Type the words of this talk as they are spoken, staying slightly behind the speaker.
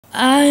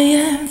I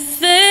am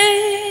thinking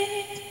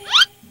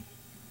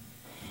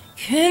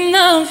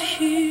of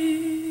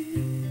you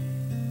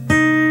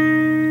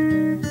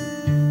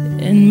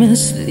in my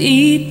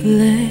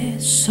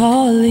sleepless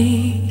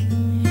solitude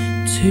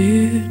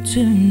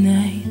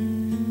tonight.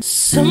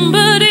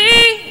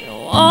 Somebody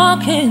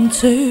walk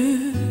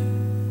into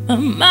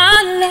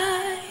my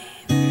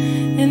life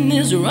and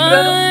is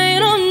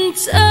right on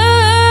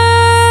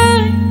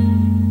time.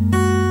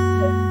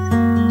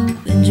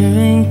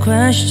 Lingering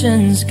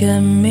questions get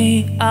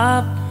me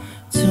up.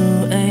 2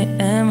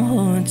 a.m.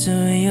 Who do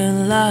you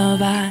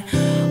love? I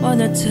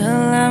wanna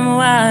tell I'm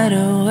wide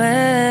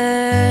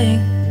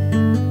awake.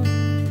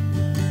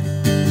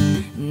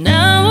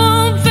 Now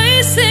I'm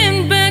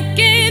facing back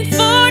and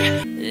forth.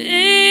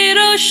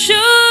 Or should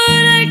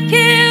I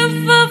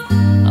give up?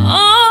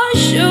 Or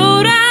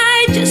should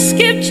I just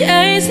keep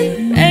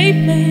chasing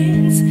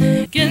pavements?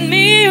 Get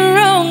me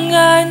wrong,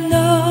 I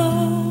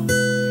know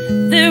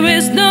there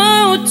is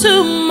no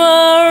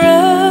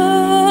tomorrow.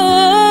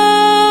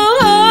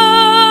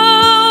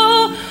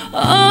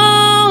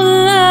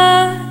 All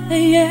I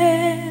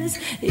ask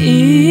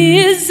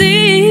is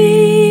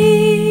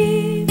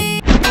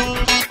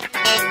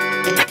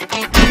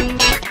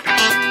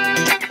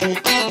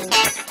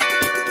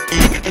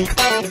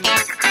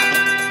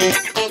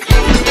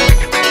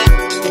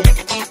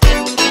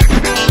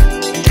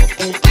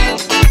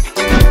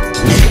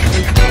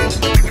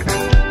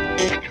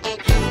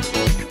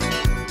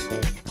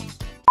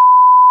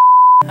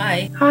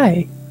Hi.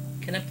 Hi.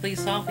 Can I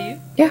please solve you?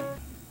 Yeah.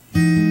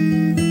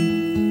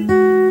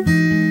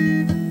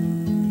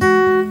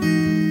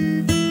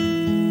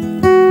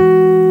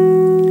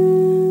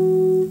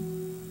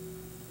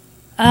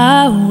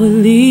 I will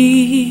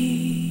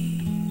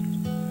leave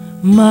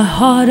my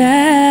heart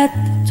at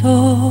the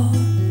door.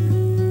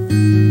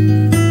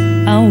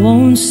 I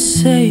won't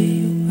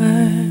say a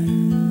word.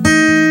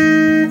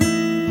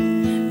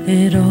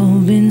 It all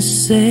been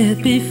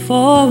said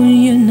before,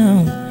 you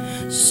know,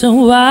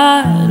 so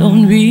I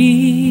don't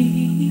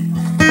read.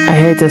 I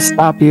hate to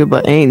stop you,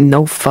 but ain't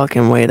no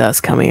fucking way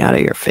that's coming out of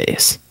your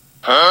face.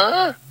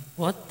 Huh?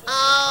 What?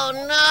 Oh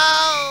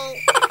no!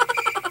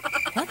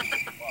 What?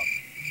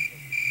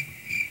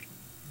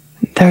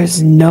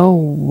 There's no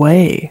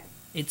way.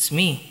 It's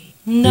me.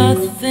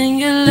 Nothing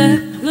you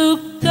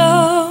look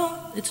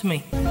down. It's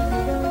me.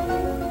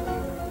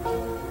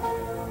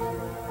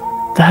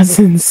 That's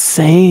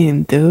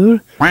insane,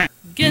 dude.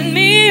 Get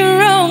me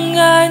wrong,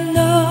 I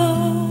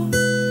know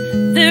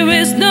there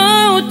is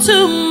no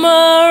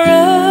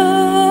tomorrow.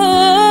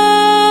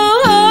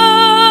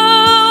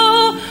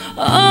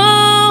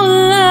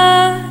 All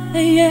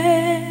I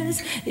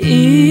ask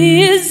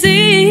is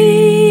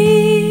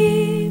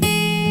Eve.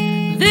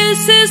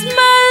 This is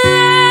my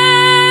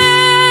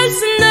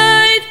last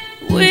night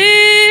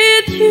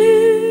with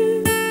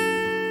you.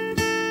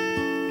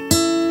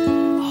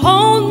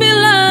 Hold me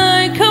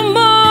like I'm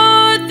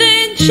more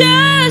than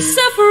just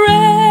a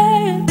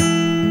friend.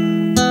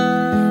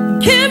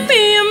 Give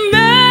me a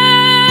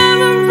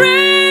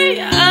memory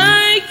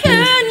I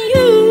can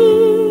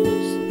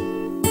use.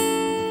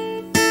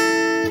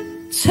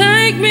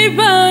 Take me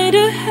by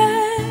the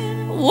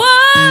hand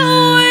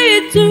while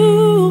we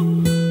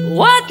do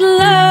what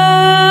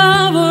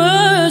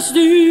lovers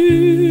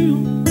do.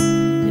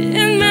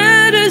 It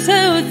matters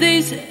how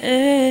they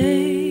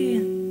say.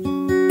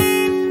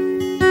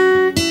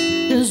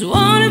 Just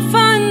what if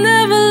I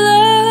never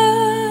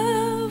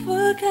love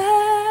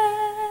again?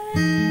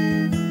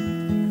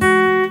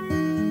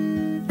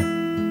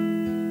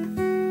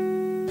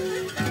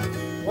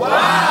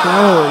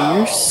 Bro,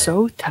 you're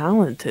so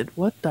talented.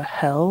 What the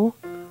hell?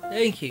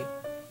 Thank you.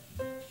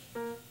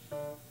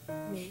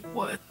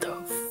 What the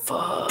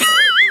fuck?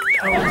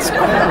 That was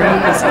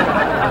crazy.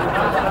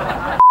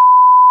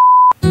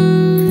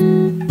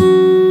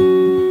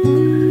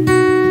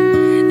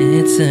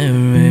 It's a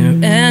rare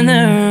and a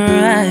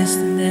rise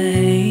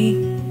today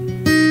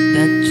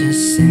that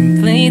just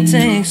simply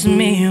takes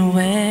me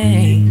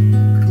away.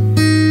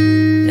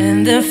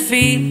 And the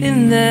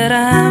feeling that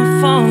I'm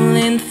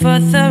falling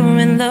further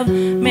in love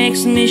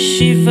makes me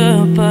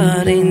shiver,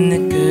 but in a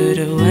good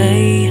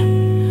way.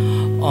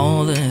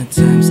 All the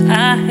times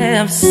I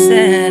have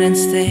sat and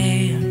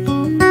stared,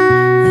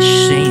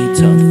 she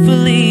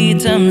thoughtfully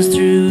thumbs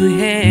through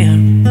hair,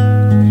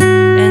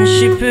 and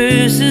she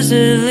purses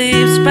her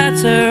lips,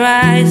 pats her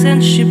eyes,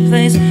 and she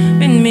plays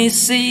with me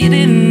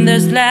sitting there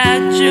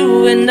like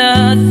you and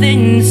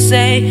nothing to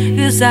say.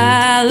 'Cause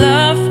I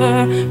love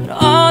her, but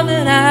all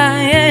that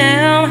I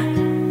am,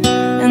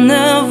 and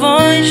the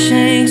voice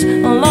shakes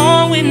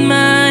along with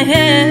my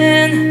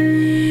hand.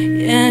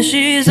 Yeah,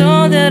 she's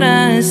all that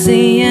I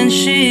see, and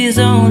she's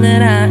all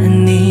that I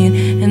need,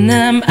 and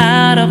I'm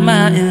out of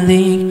my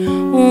league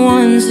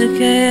once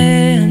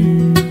again.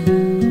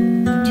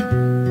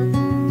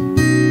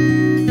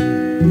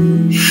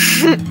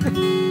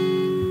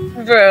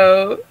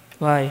 Bro.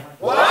 Why?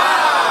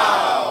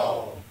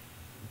 Wow!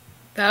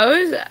 That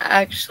was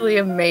actually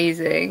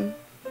amazing.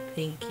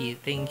 Thank you,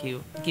 thank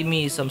you. Give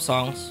me some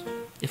songs,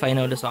 if I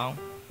know the song.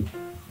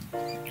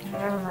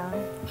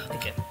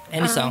 Okay.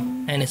 Any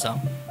song. Any song.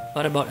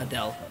 What about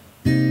Adele?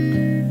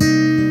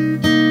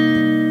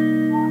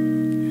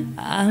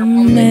 I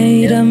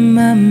made up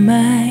my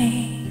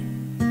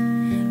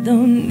mind.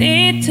 Don't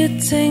need to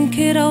think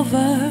it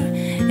over.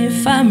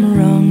 If I'm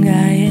wrong,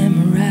 I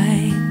am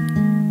right.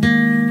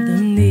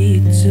 Don't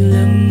need to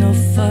look no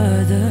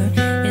further.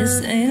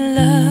 It's ain't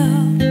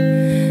love.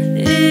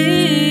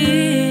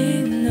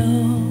 No.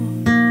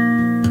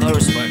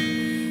 Chorus part.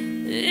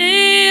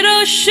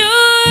 Or should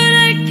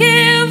I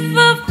give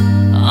up?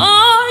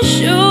 Or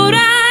should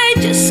I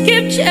just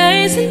keep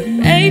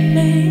chasing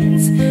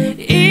pavements,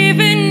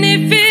 even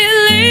if it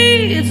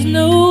leads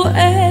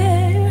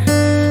nowhere?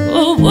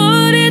 Or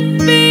would it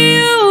be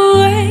a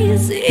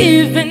waste,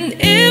 even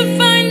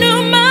if I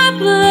knew my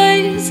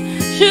place?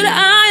 Should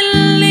I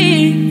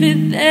leave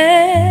it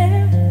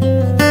there?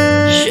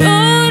 Should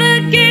I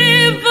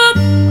give up?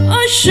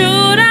 Or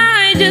should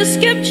I just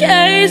keep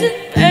chasing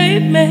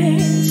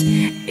pavements,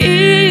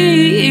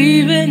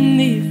 even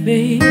if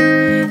it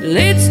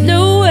leads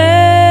nowhere?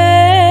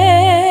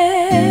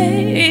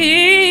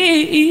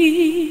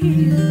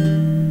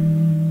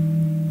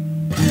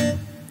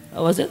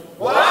 How was it?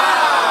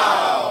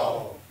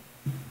 Wow!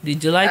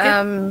 Did you like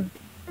it?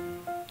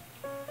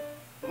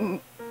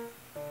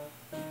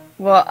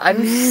 Well,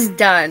 I'm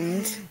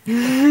stunned.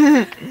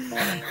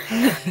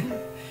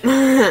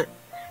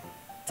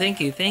 Thank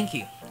you, thank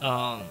you.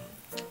 How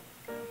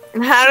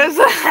does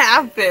that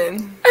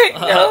happen?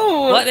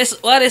 No. What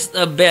is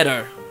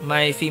better,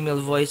 my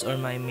female voice or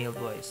my male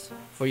voice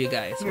for you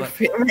guys? You're What?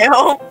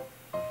 female.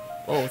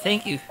 Oh,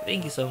 thank you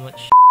so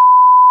much.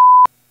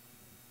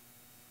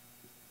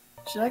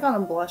 Should I go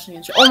on blushing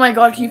and shit? Oh my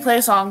god, can you play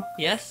a song?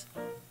 Yes.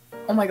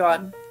 Oh my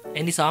god.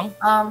 Any song?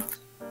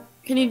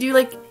 Can you do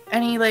like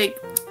any like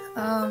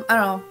I don't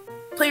know.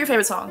 Play your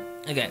favorite song.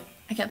 Okay.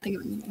 I can't think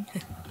of anything.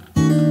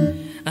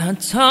 I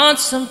thought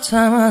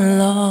sometime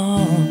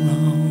along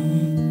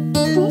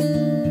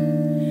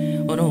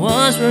what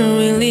was we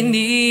really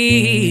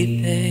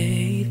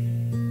needed.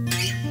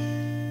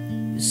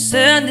 You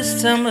said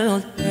this time will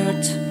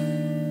hurt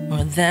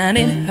more than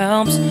it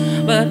helps,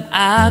 but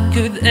I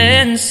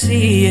couldn't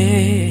see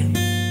it.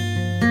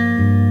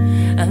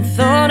 I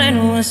thought it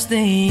was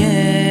the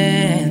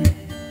end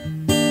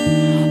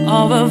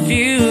of a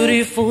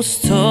beautiful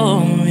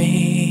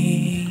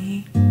story,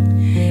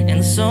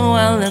 and so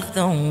I left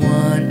the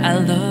one I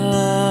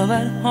love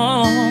at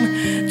home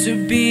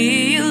to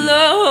be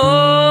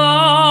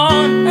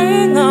alone,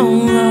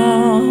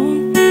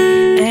 alone.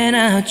 And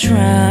I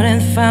tried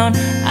and found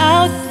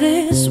out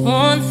this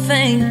one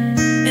thing,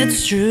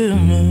 it's true,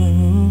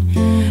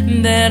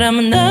 that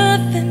I'm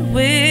nothing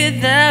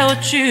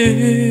without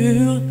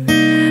you.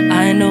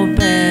 I know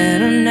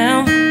better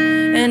now,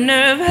 and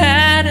I've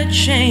had a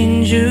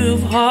change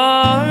of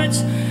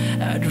hearts.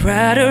 I'd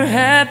rather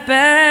have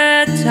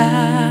bad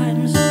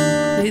times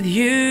with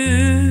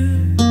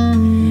you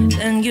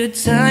than good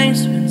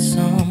times with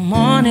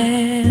someone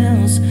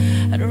else.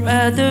 I'd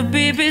rather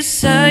be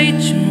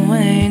beside you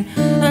when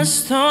a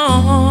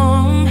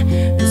storm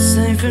is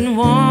safe and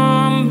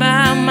warm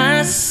by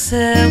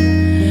myself.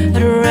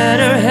 I'd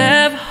rather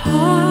have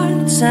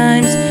hard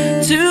times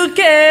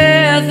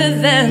together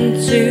than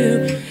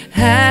to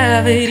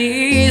have it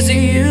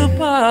easy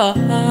apart.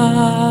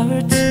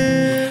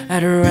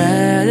 I'd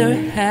rather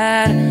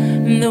have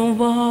the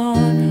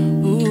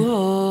one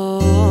who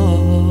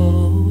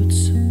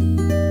holds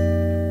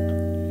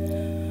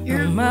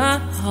my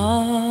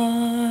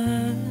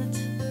heart.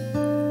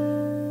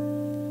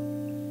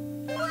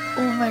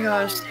 Oh my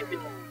gosh.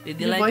 Did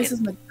you Your like voice it?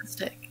 is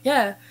majestic.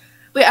 Yeah.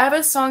 Wait, I have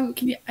a song.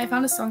 I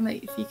found a song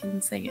that if you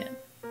can sing it.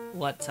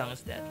 What song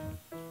is that?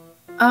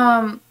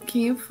 Can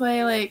you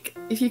play like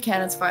if you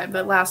can, it's fine.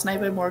 But Last Night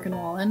by Morgan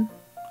Wallen.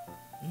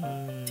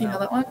 Do you know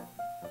that one?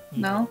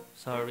 No.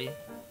 Sorry.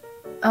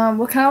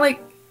 What kind of like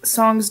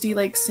songs do you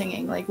like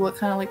singing? Like what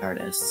kind of like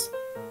artists?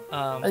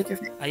 Like your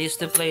favorite? I used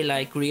to play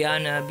like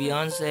Rihanna,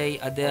 Beyonce,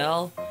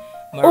 Adele,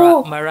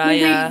 Oh,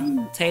 Mariah,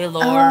 wait.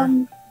 Taylor,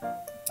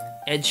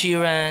 Ed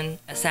Sheeran,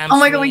 Sam Oh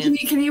my god, wait, Smith.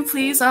 can you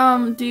please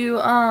do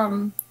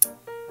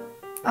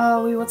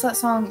wait, what's that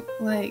song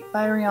like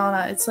by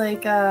Rihanna? It's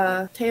like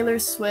Taylor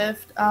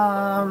Swift.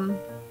 Can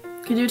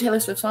you do a Taylor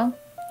Swift song?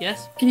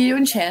 Yes, Can you do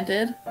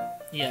Enchanted?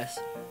 yes.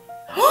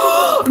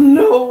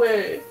 No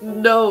way.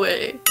 No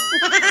way.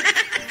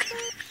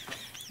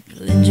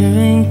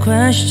 Lingering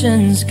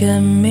questions get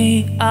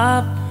me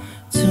up.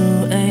 2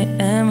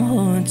 a.m.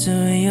 Who do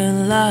you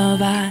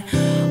love? I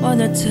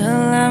wanna till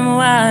I'm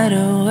wide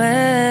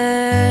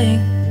awake.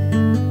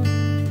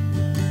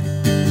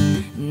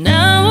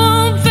 Now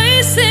I'm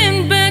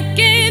facing back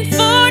and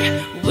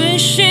forth,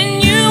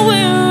 wishing you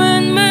were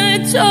in my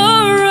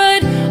door.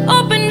 Right,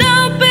 open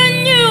up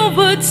and you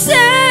would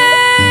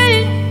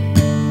say,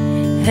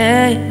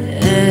 hey,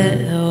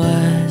 it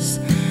was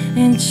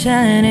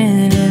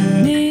enchanted to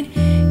meet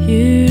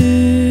you.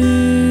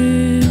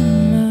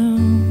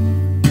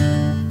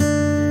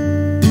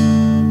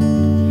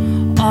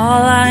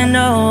 All I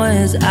know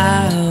is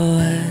I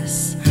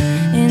was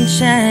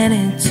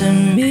enchanted to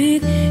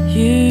meet you.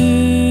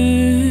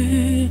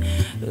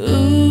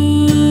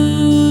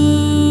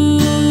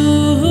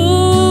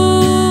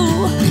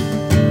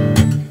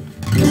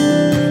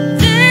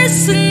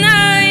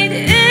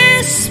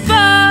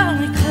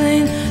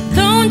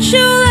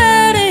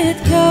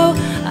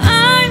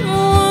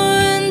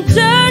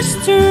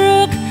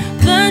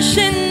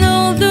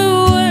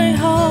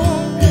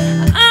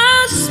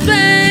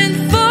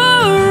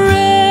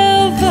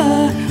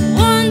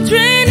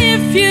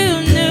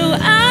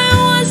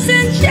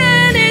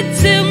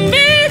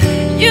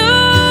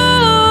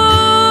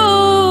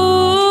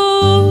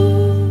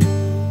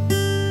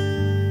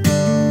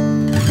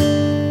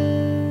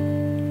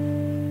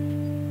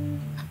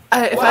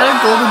 I had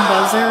a golden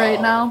buzzer right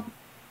now.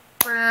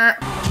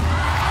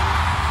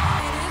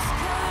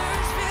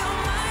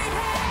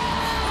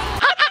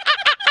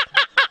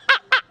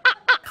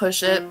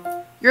 Push it.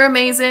 You're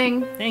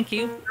amazing. Thank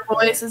you. Your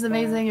voice is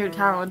amazing. You're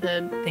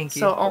talented. Thank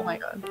you. So, oh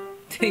my god.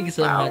 Thank you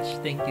so Wow. much.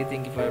 Thank you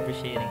for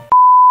appreciating.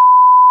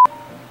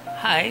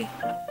 Hi.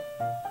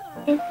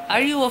 Are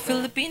you a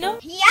Filipino?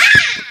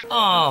 Yeah!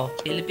 Oh,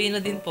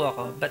 Filipino din po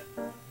ako. But,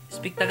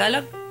 speak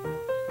Tagalog?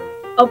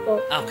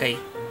 Opo. Okay.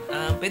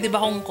 Pwede ba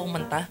akong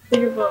kumanta?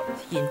 Sige po.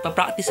 Sige,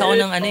 papractice ako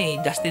ng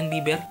Justin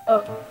Bieber. Oh.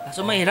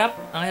 Kaso mahirap.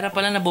 Ang hirap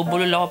pala,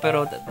 nabubulol ako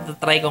pero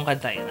try kong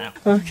kantayin.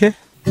 Okay.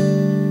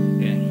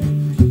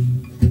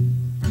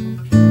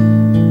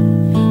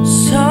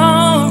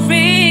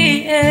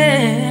 Sorry.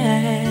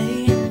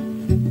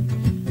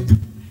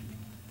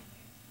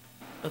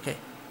 Okay.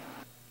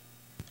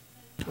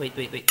 Wait.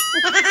 Okay.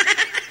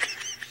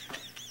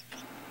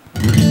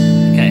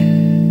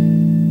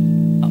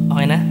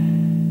 Okay na?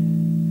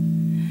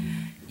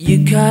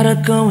 You gotta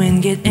go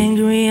and get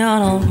angry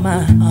on all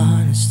my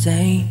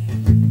honesty.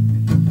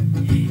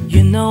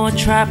 You know I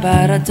try,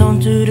 but I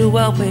don't do the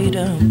well way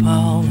to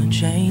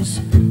apologize.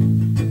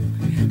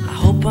 I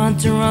hope not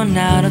to run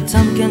out of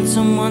time. Can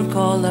someone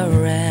call a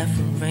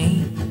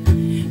referee?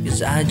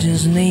 'Cause I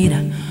just need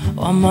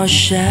one more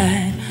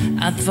shot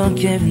at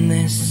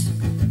forgiveness.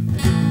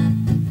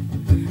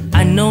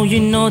 I know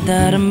you know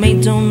that I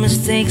made no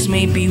mistakes,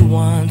 maybe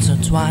once or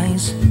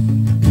twice.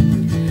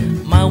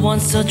 My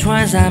once or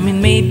twice, I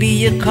mean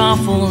maybe a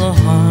couple of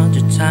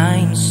 100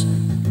 times.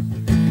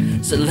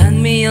 So let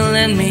me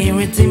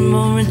redeem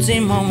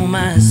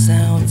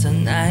myself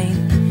tonight.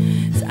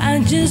 So I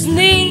just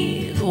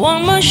need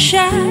one more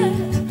shot,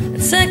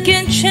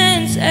 second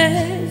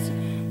chances.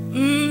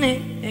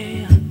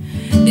 Yeah.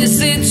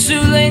 Is it too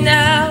late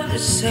now to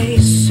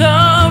say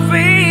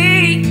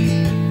sorry?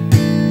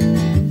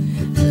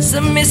 'Cause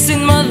I'm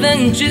missing more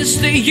than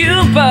just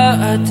you,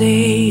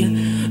 buddy.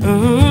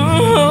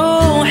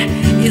 Ooh.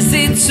 Is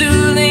it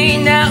too late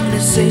now to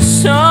say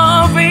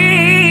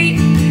sorry?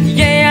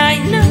 Yeah,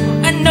 I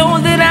know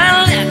that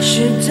I let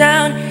you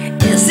down.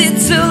 Is it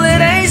too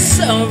late to say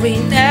sorry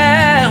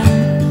now?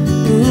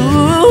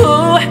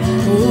 Ooh,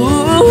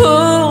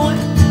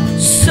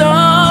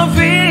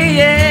 sorry,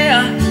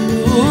 yeah.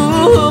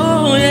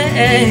 Ooh,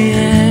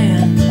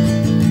 yeah.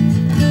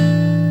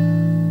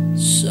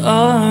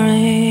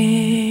 Sorry.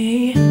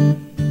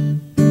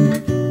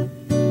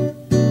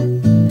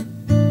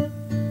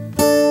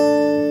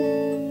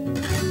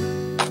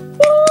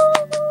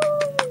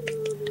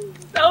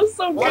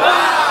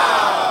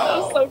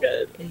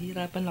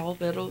 Nahihirapan ako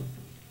pero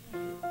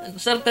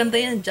sarap kanta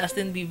yan,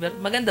 Justin Bieber.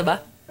 Maganda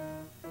ba?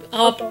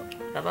 Ako,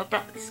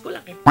 practice ko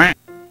lang eh.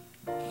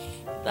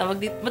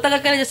 Tawag dito. Matagal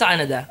ka na dyan sa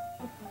Canada?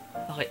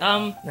 Okay,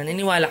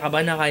 naniniwala ka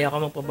ba na kaya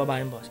ko magpababa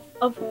yung boss?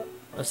 Opo.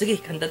 O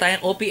sige, kanta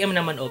tayong OPM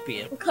naman,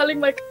 OPM. I'm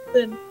calling my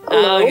cousin.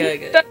 Hello?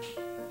 Okay.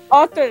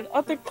 Arthur,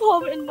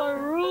 come in my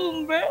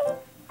room, bro.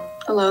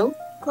 Hello?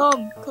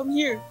 Come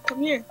here.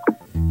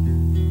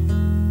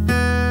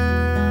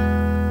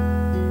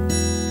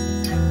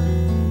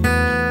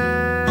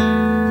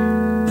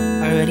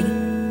 Ready?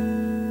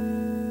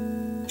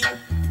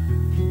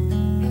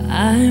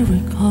 I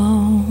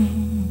recall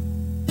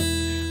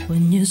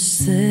when you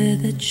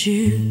said that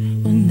you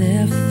would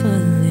never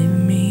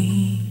leave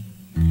me.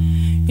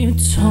 You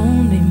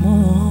told me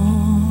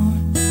more,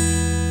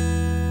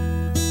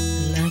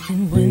 like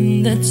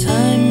when the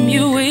time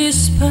you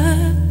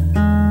whispered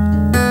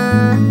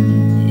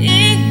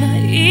in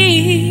my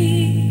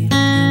ear,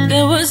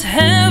 there was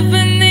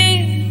heaven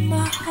in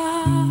my heart.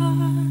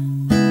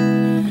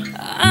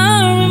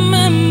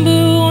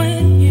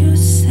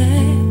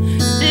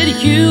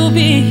 You'll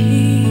be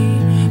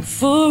here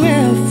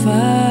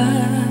forever.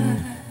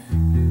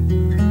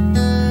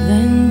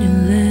 Then you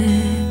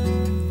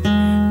left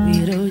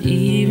without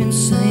even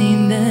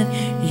saying that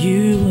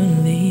you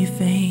were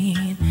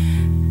leaving.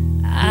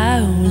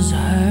 I was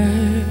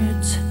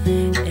hurt,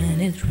 and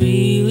it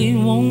really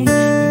won't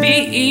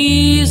be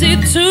easy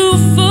to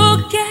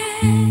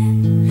forget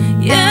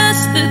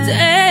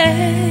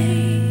yesterday.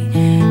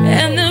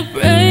 And I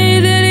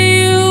pray that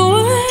you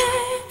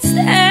would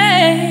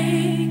stay.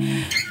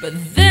 But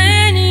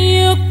then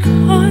you're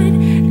gone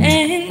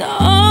and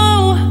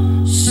oh,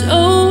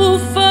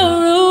 so far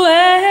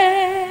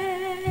away.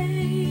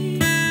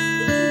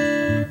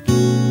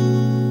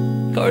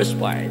 Chorus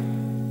part.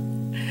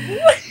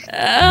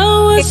 I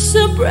was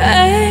so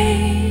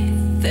brave,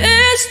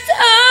 this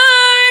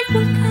time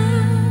would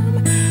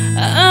come.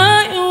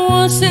 I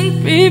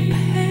wasn't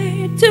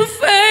prepared to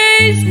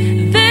face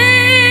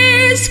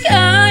this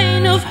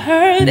kind of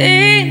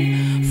hurting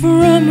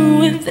from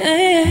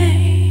within.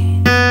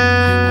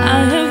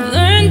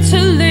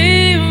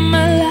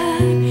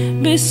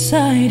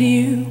 Beside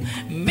you,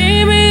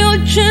 maybe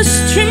I'll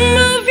just dream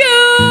of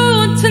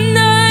you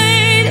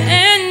tonight,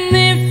 and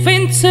if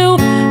into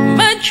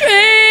my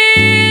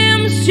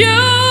dreams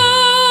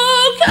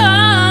you'll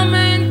come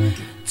and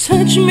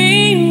touch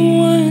me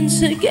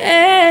once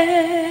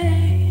again,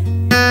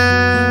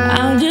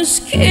 I'll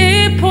just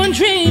keep on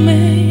dreaming.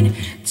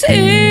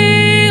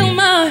 heal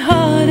my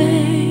heartaches.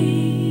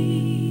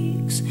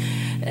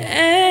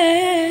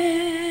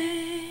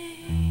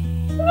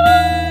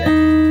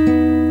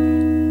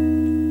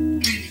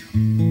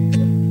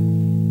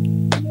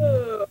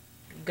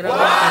 Grabe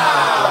ang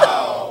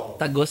kanta.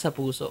 Tago sa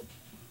puso.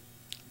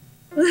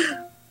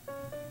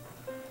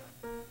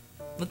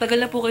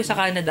 Matagal na po kayo sa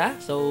Canada?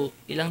 So,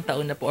 ilang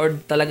taon na po? Or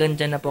talagang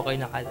dyan na po kayo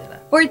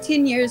nakatira?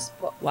 14 years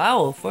po.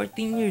 Wow,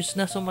 14 years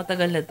na. So,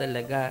 matagal na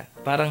talaga.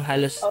 Parang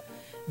halos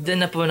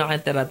dyan na po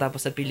nakatira.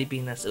 Tapos sa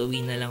Pilipinas,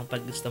 uwi na lang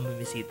pag gusto mo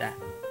bisita.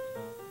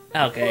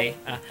 Okay.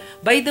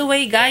 By the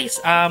way,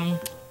 guys,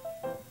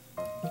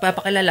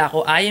 papakilala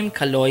ko, I am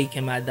Kaloy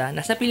Quemada.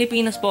 Nasa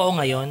Pilipinas po ako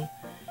ngayon.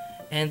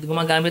 And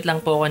gumagamit lang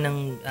po ako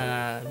ng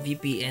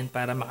VPN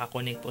para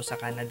makakonect po sa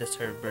Canada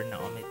server ng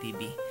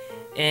Omegle.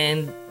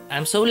 And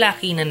I'm so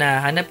lucky na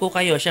nahanap po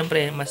kayo.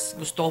 Siyempre, mas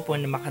gusto ko po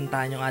na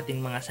makantahan yung ating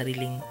mga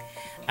sariling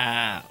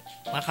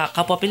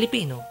kapwa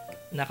Pilipino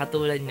na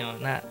katulad nyo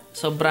na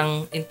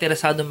sobrang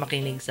interesado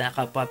makinig sa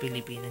kapwa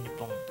Pilipino nyo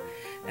pong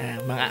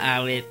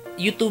mga awit.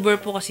 YouTuber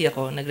po kasi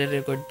ako.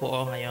 Nagre-record po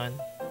ako ngayon.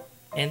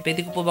 And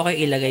pwede ko po ba kayo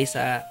ilagay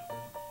sa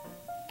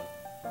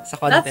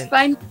content? That's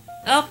fine.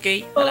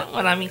 Okay.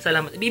 Maraming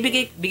salamat.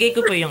 Bigay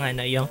ko po yung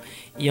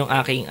yung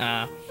aking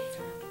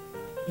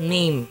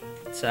name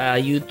sa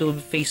YouTube,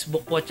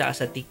 Facebook po, at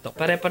sa TikTok.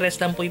 Pare-pares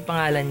lang po yung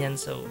pangalan yan.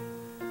 So,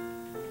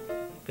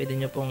 pwede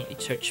nyo pong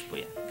i-search po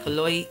yan.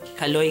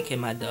 Kaloy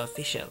Quemada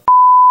Official.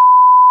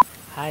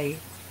 Hi.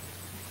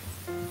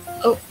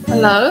 Oh,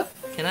 hello?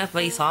 Can I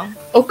play a song?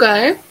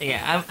 Okay.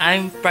 Yeah,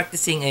 I'm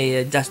practicing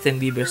a Justin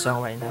Bieber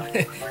song right now.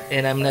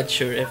 And I'm not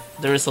sure if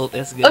the result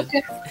is good.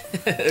 Okay.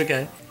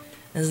 Okay.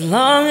 As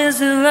long as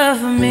you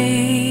love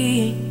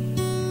me,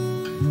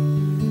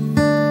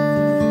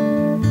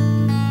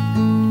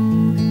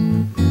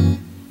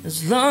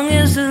 as long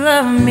as you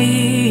love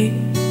me,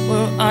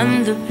 we're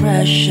under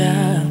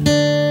pressure.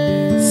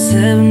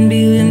 7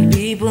 billion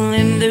people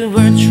in the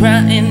world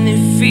trying to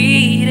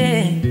feed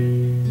it.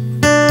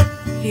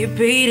 Here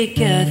be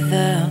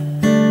together,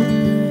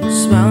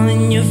 smile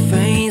in your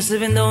face,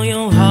 even though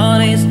your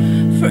heart is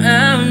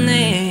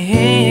frowning.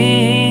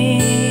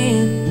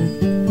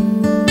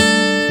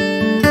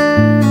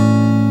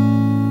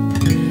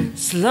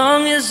 As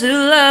long as you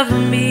love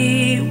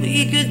me,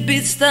 we could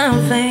be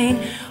starving,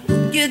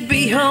 we could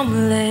be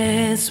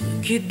homeless,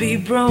 we could be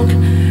broke.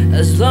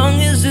 As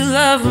long as you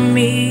love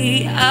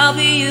me, I'll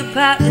be your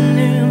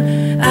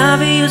platinum, I'll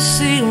be your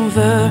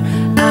silver,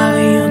 I'll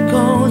be your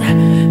gold.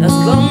 As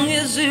long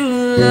as you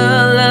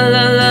love, love,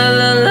 love, love,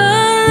 love,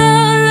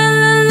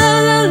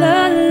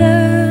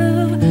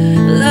 love,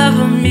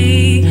 love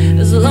me.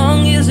 As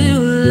long as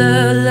you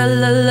love, love,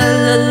 love,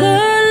 love, love.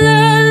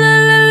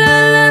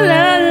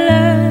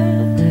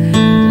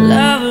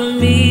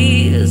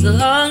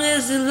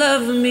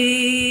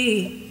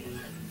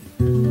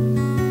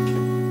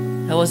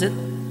 How was it?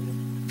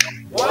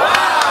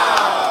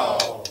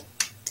 Wow!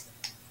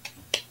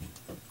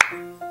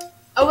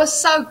 It was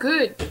so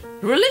good.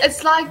 Really?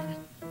 It's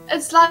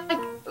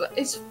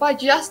by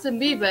Justin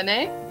Bieber,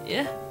 eh?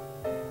 Yeah.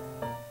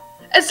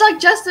 It's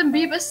like Justin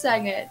Bieber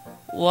sang it.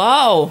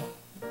 Wow.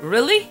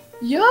 Really?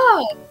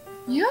 Yeah.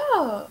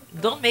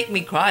 Don't make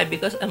me cry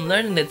because I'm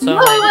learning that song.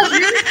 No, it was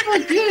really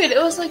so good. It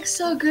was like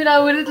so good.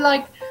 I wouldn't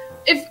like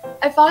if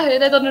I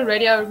heard it on the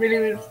radio, I really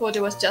would have thought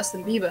it was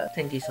Justin Bieber.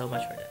 Thank you so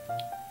much for that.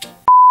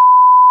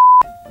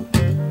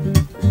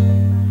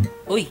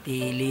 Uy,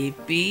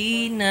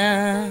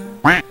 Pilipina.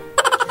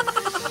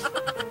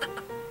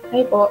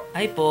 Hey po.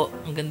 Ay po,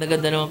 ang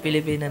ganda-ganda naman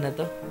Pilipina na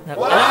to.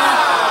 Wow!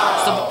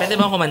 So, pwede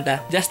ba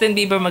kumanta? Justin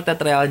Bieber,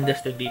 magta-try ako ng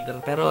Justin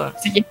Bieber. Pero,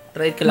 Sige.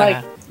 try ko lang Bye.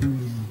 ha.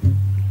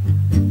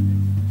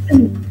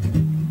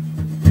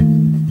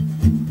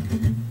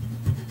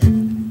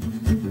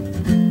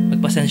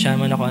 Magpasensya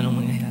mo na kung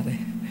anong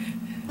mangyayari.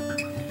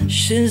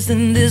 She's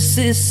in this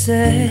is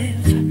safe.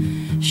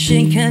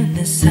 She can't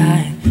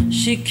decide.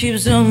 She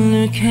keeps on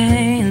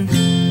looking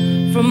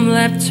from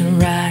left to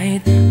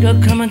right. Girl,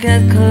 come and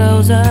get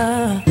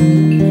closer.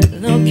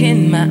 Look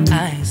in my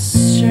eyes.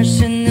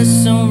 Searching is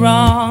so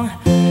wrong.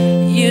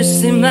 You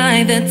seem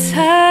like the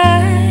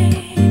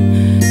type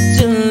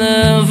to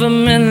love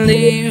him and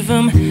leave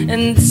him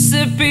and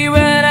disappear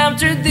right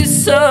after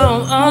this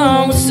song.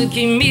 So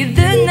give me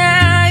the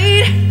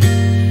night,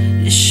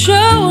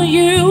 show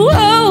you,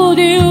 hold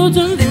you,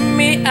 don't leave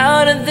me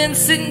out and then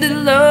sing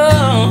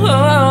alone.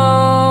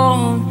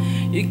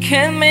 You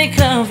can't make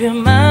up your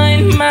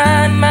mind,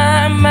 mind.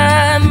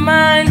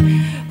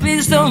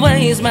 Please don't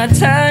waste my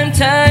time.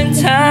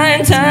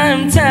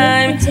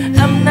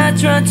 I'm not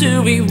trying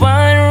to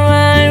rewind,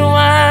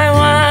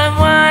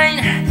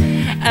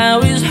 I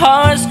wish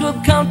hearts could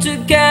come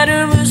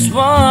together as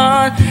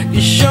one.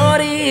 Cause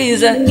shorty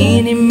is a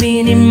eeny,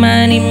 meeny,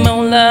 miny,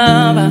 mo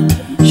lover.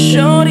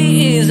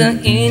 Shorty is a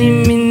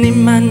eeny, meeny,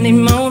 miny,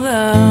 mo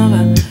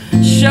lover.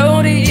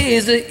 Shorty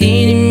is a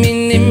eeny,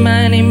 meeny,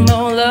 miny,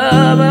 mo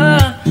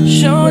lover.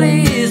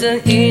 Shorty is a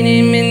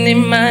eeny, meeny,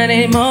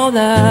 miny, mo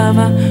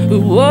lover.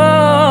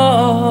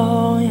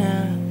 Whoa,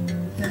 yeah.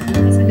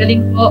 Sa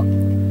galing po.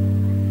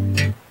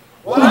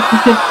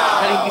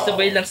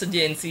 Nakikisabay lang sa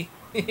Gen Z.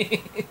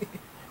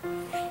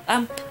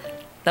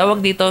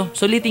 Tawag dito,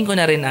 sulitin ko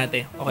na rin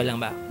ate. Okay lang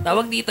ba?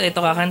 Tawag dito, ito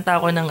kakanta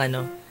ko ng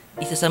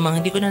isa sa mga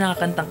hindi ko na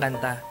nakakantang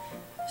kanta.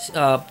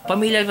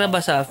 Familiar na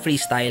ba sa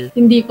freestyle?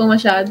 Hindi ko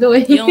masyado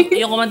eh.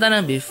 yung kumanta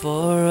ng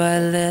Before I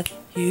Let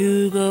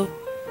You Go.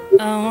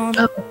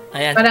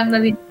 Ayan. Parang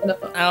narinig ko na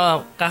po.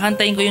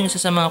 Kakantayin ko yung isa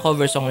sa mga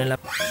cover song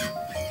nila.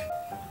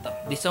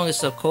 This song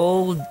is so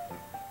cold.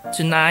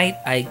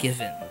 Tonight I Give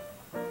In.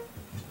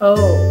 Oh,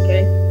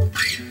 okay.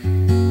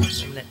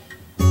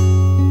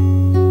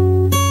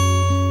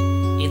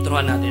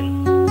 Introhan natin.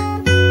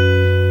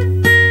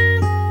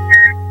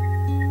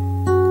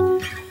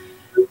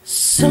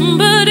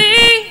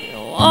 Somebody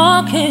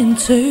walk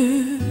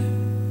into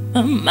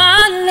my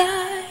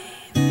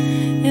life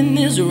and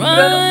is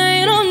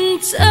right on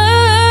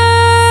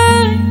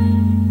time.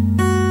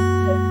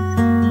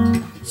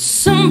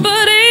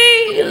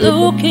 Somebody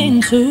look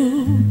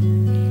into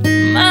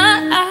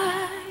my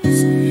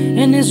eyes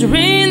and is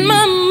read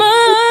my mind.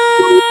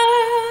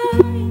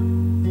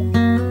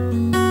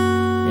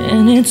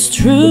 And it's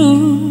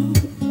true,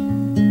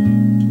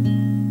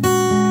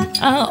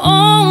 I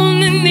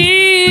only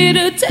need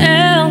to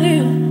tell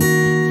you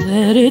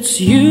that it's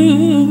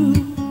you.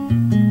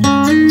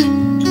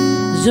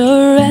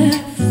 You're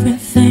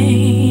everything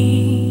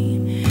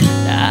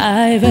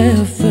I've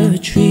ever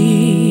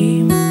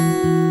dreamed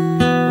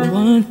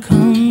would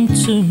come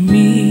to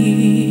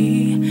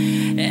me.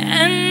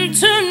 And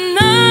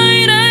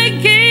tonight I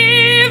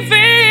give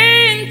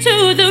in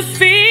to the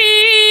feeling.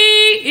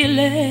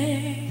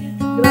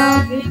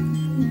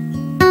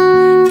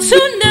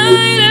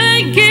 Tonight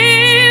I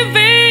give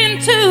in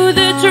to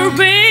the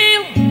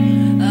thrill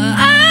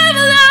of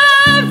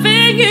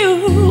loving you.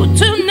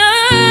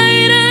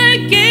 Tonight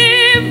I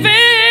give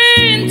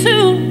in to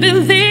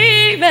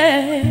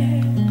believing.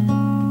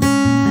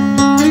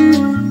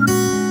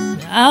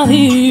 I'll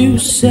hear you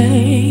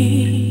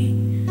say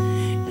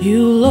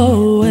you'll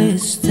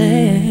always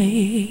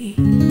stay.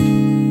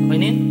 Okay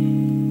na yun?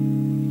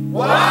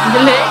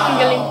 Ang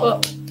galing po.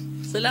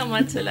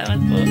 Salamat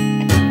po.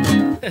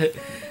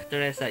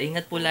 Teresa,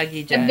 ingat po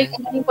lagi dyan.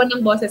 Ang galing po ng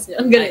boses niyo.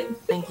 Ang galing.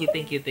 Thank you.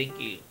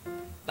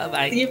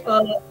 Bye-bye. Sige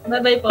po.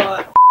 Bye-bye po.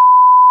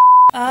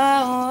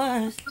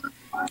 Hours,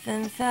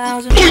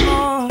 10,000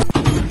 more.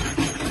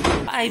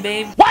 Bye,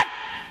 babe. What?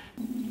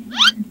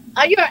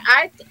 Are you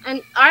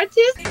an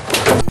artist?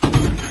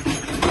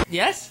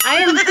 Yes?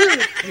 I am too.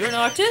 You're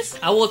an artist?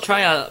 I will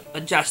try a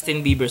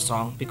Justin Bieber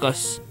song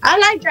because... I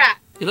like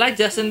that. You like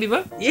Justin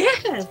Bieber?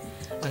 Yes.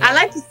 I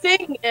like to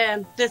sing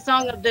the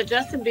song of the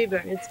Justin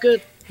Bieber. It's good.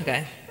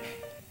 Okay.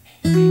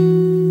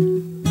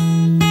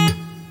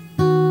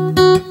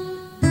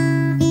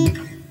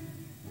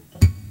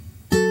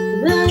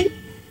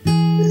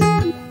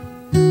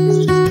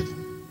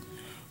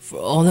 For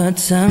all the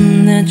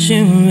time that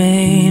you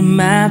made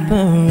my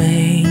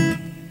parade,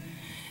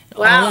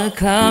 all the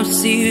clubs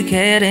you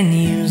get and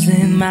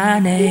using my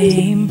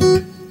name.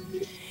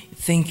 You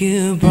think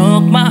you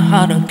broke my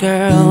heart, oh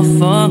girl,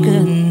 for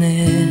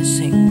goodness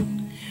sake.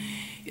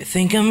 You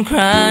think I'm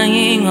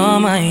crying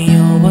on my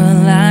own,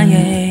 well I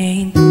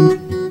ain't.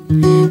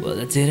 Well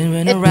I didn't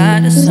really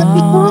write a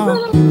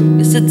song,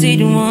 guess I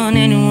didn't want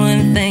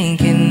anyone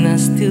thinking I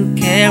still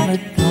care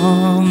at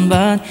all.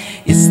 But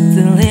it's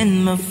still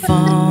in my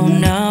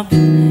phone up,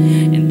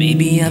 and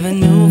baby I've been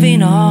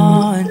moving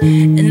on,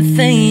 and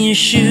think you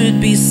should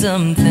be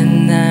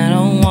something I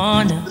don't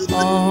wanna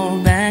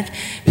hold back.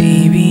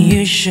 Baby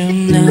you should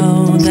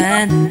know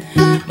that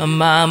my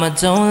mama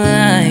don't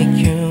like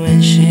you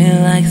and she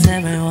likes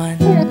everyone.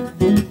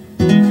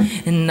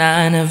 And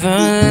I never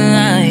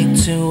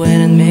liked to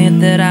admit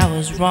that I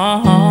was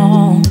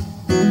wrong.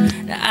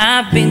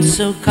 I've been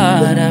so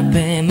caught up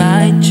in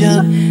my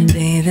job,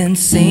 they didn't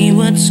see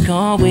what's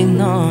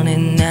going on.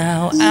 And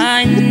now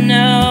I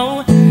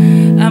know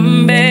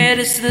I'm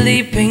better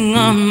sleeping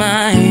on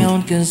my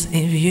own. Cause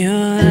if you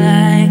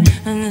like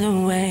the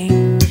way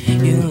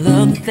you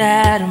look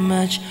that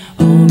much,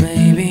 oh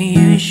baby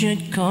you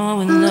should go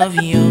and love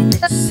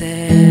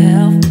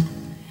yourself.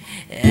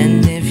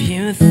 And if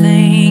you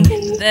think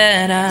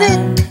that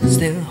I'm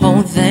still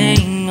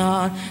holding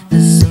on to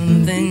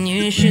something,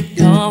 you should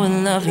go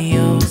and love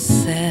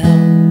yourself.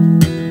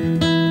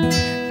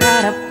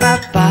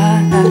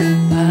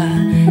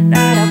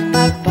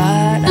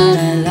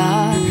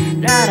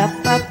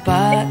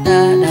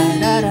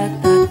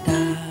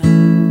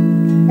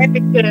 Very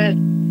good.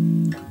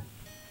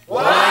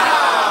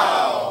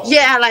 Wow!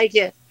 Yeah, I like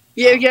it.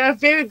 You're a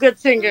very good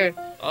singer.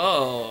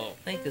 Oh,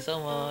 thank you so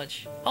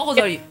much. How old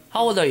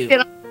are you?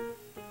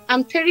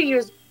 I'm 30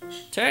 years.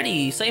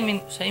 30.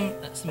 Same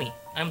as me.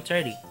 I'm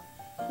 30.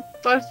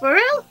 For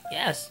real?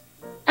 Yes.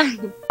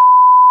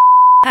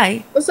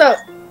 Hi. What's up?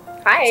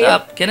 Hi. What's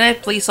up? Can I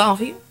play a song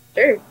for you?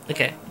 Sure.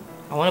 Okay.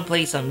 I want to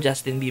play some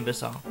Justin Bieber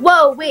song.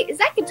 Whoa, wait, is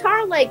that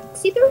guitar like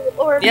see-through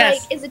or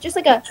Yes. like is it just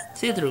like a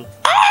See through.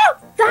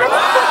 that's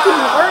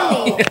fucking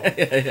whirly.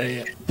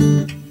 Yeah.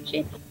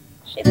 Shit.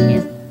 Shit,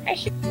 man. I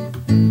should.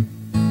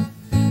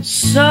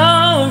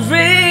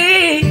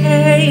 sorry.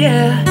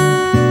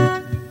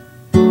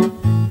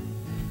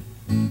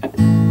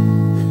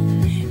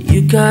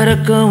 You gotta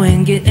go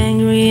and get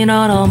angry and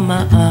out on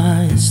my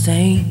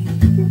honesty.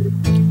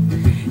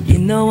 You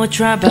know I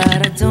try, but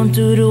I don't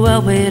do too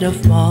well with a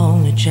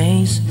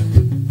apologies.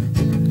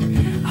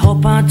 I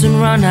hope I don't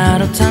run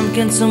out of time.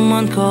 Can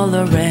someone call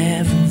a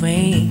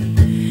referee?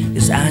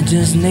 'Cause I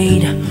just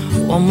need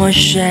one more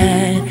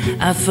shot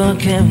of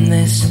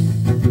forgiveness.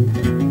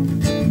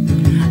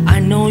 I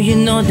know you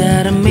know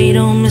that I made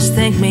a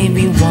mistake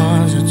maybe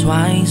once or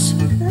twice.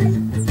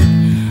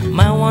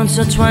 My once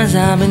or twice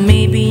I've been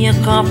maybe a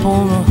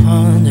couple of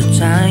 100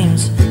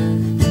 times.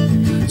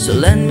 So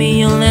let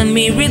me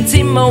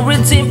redeem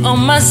on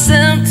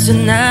myself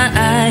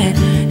tonight.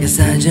 'Cause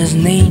I just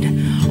need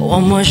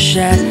one more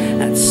shot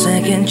at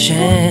second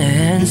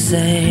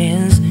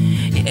chances.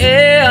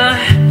 Yeah,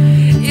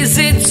 is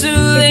it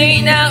too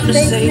late now to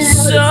say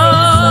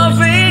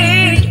sorry?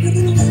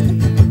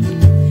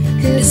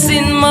 Is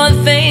it more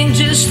than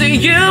just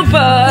your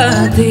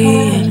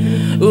body?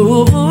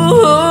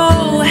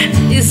 Ooh,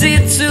 is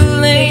it too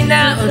late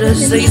now to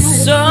say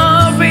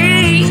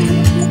sorry?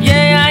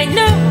 Yeah, I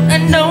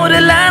know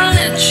that I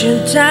let you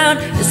down.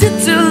 Is it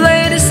too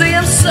late to say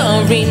I'm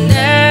sorry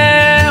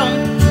now?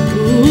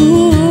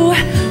 Ooh,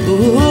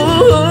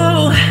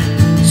 ooh,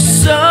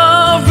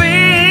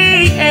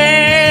 sorry,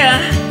 yeah.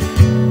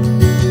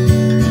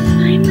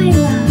 Hi, my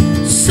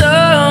love.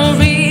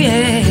 Sorry,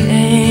 yeah.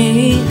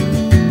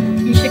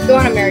 You should go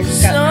on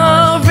America's Got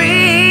Talent.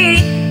 Sorry.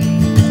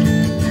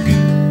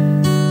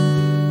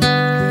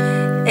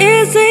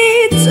 Is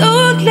it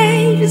too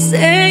late to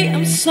say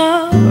I'm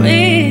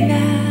sorry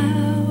now?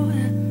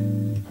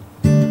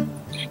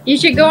 You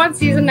should go on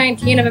season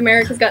 19 of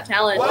America's Got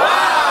Talent.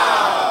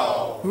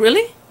 Wow!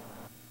 Really?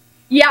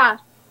 Yeah.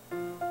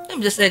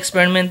 I'm just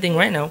experimenting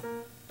right now.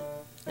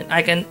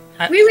 And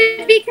We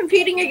would be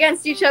competing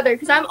against each other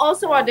because I'm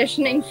also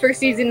auditioning for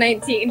season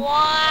 19.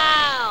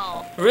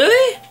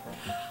 Really?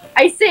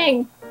 I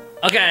sing.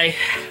 Okay.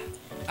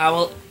 I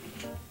will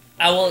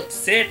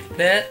sit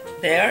there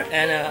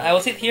and I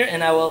will sit here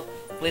and I will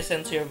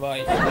listen to your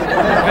voice.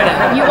 Right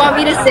now. You want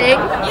me to sing?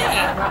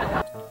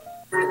 Yeah.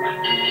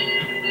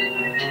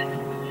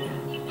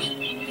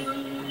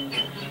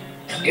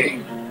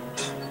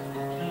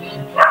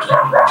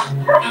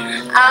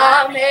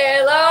 I'm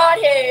Hill on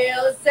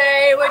Hill,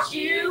 say what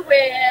you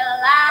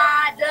will.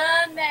 I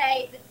done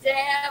made the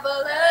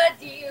devil a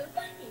deal.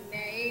 He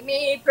made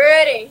me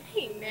pretty,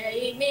 he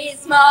made me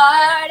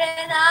smart,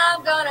 and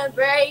I'm gonna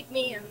break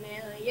me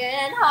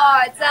 1,000,000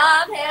 hearts.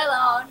 I'm Hill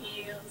on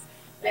Heels,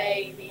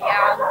 baby,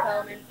 I'm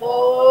coming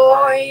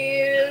for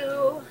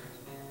you.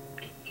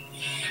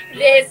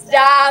 This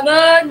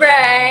diamond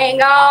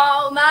ring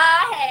on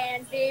my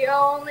hand's the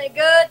only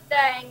good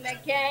thing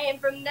that came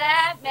from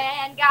that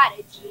man. Got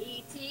a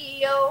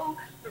GTO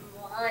from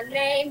one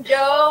named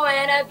Joe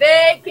and a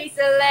big piece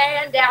of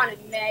land down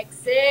in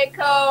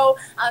Mexico.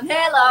 I'm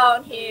Hell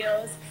on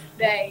Heels,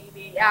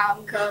 baby,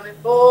 I'm coming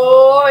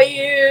for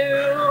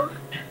you.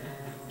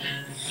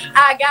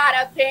 I got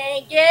a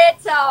pink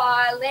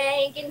guitar,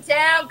 Lincoln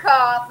Town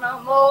car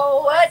from,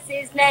 oh, what's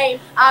his name?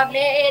 I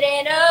met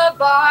in a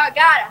bar,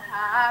 got a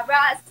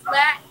high-rise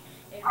flat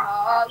in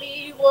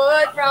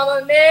Hollywood from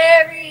a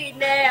married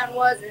man.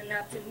 Wasn't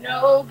up to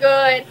no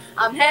good,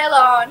 I'm Hell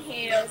on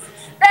Heels.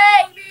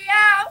 Baby,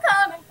 I'm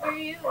coming for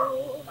you.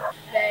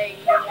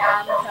 Baby,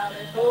 I'm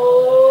coming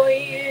for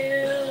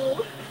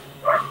you.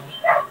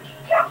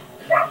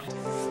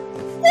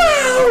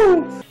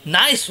 Wow!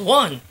 Nice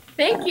one.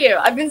 Thank you.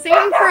 I've been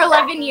singing for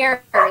 11 years.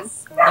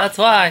 That's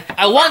why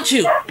I want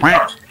you.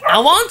 I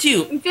want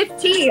you. I'm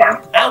 15.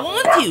 I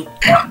want you.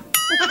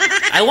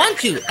 I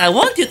want you. I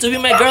want you to be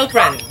my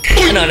girlfriend.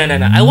 No.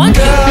 I want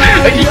you.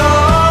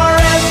 You're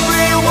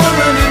every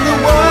woman in the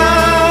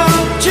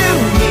world to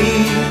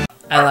me.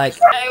 I like.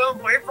 I have a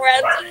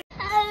boyfriend.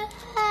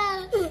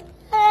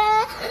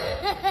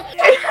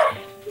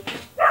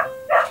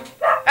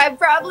 I'm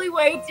probably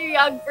way too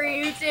young for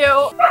you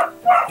too.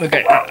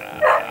 Okay.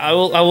 I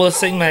will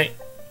sing my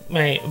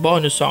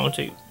bonus song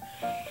to you.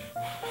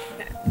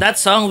 That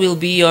song will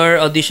be your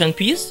audition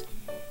piece.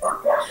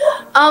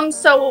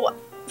 So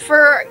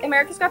for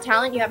America's Got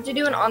Talent, you have to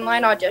do an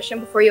online audition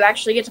before you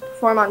actually get to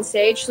perform on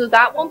stage. So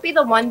that won't be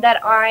the one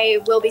that I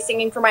will be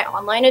singing for my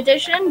online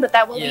audition, but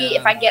that will be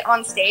if I get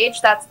on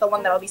stage. That's the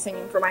one that I'll be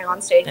singing for my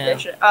on-stage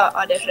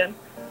audition.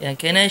 Yeah,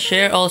 can I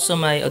share also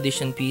my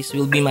audition piece?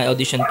 Will be my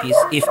audition piece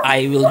if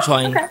I will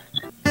join. Okay.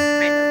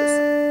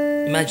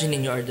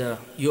 Imagining you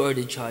are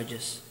the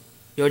judges.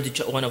 You're the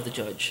one of the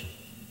judge.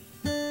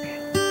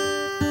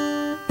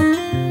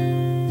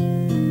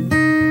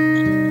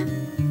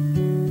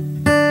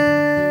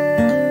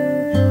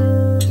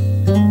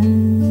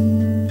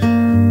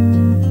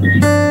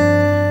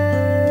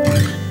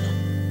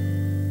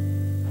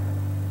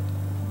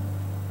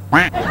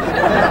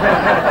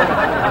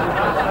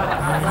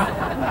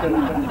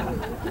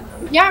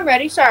 Yeah, I'm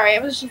ready. Sorry, I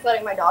was just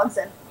letting my dogs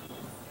in.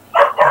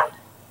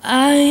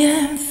 I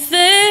am thinking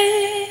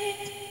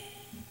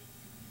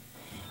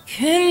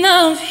thinking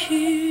of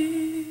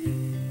you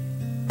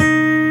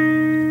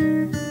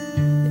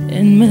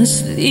in my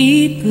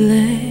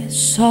sleepless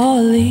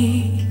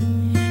solitude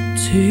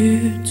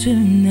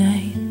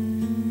tonight.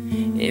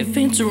 If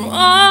it's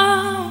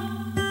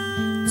wrong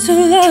to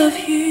love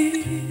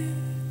you,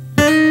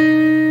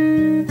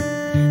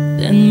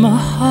 then my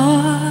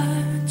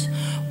heart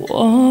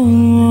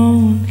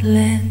won't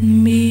let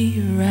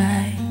me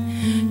ride.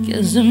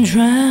 'Cause I'm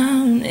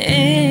drowning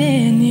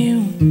in you,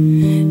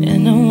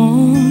 and I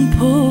won't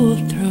pull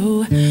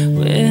through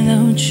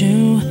without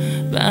you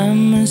by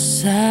my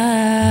side.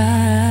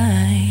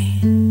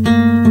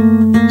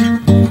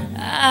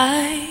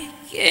 I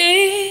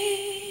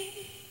gave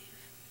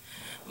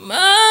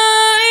my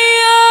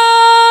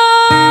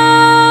all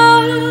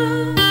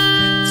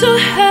to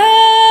have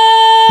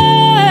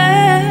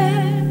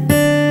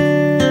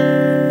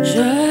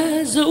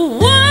just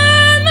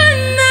one more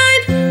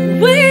night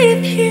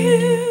with you.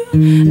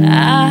 I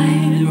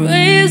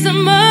raised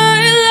my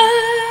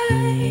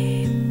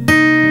life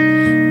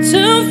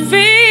to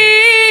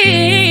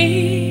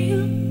feel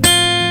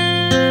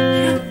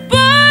your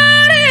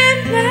body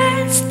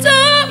next to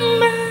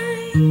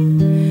mine.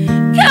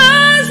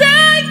 'Cause I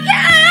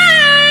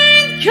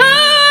can't go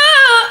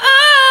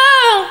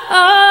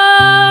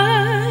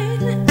on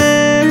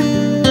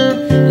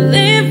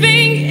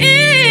living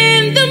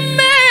in the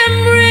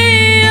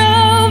memory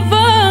of a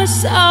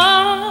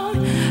song.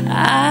 I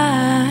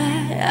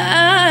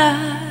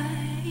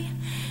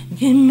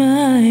give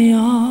my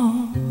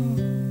all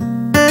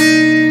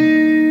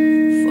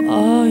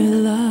for your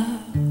love.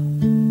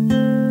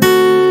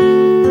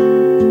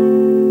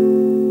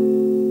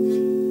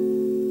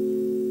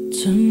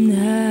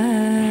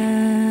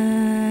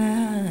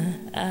 Tonight.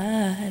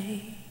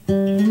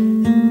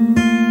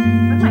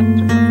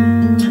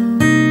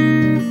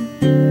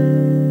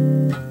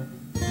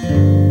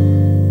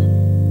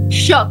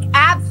 Shook.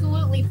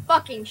 Absolutely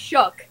fucking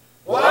shook.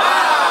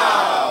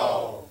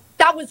 Wow!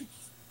 That was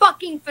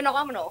fucking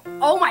phenomenal.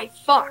 Oh my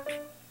fuck.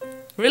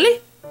 Really?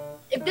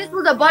 If this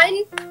was a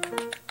button,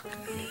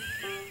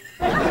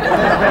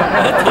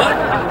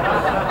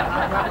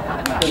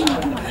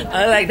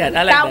 I like that.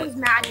 I like that that. was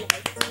madness.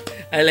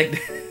 I like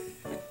that.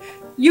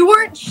 You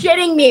weren't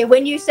shitting me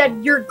when you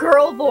said your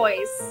girl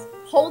voice.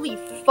 Holy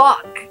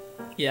fuck.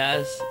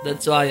 Yes,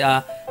 that's why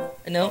a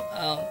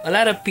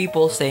lot of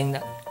people saying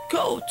that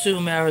go to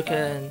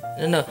America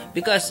and no,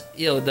 because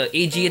the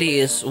AGT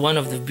is one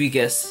of the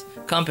biggest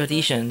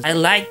competitions. I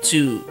like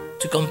to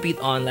compete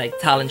on like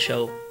talent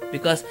show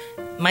because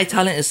my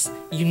talent is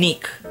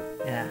unique.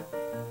 Yeah.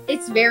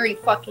 It's very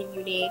fucking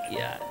unique.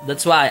 Yeah,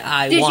 that's why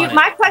I Did want you? it.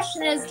 My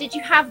question is, did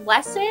you have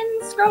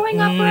lessons growing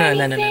up or No,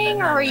 anything,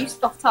 no, or are you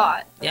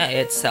self-taught? Yeah,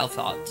 it's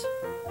self-taught.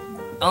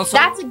 Also,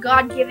 That's a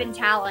God-given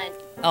talent.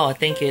 oh,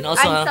 thank you. And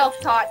also, I'm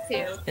self-taught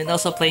too. and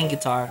also playing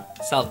guitar,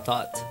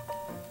 self-taught.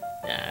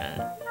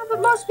 Yeah, No,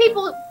 but most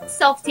people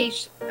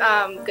self-teach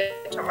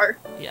guitar.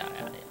 yeah.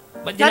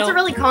 But That's a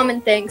really common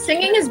thing.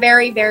 Singing is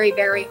very, very,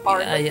 very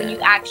hard. Yeah, But yeah. when you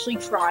actually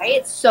try,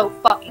 it's so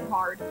fucking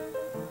hard.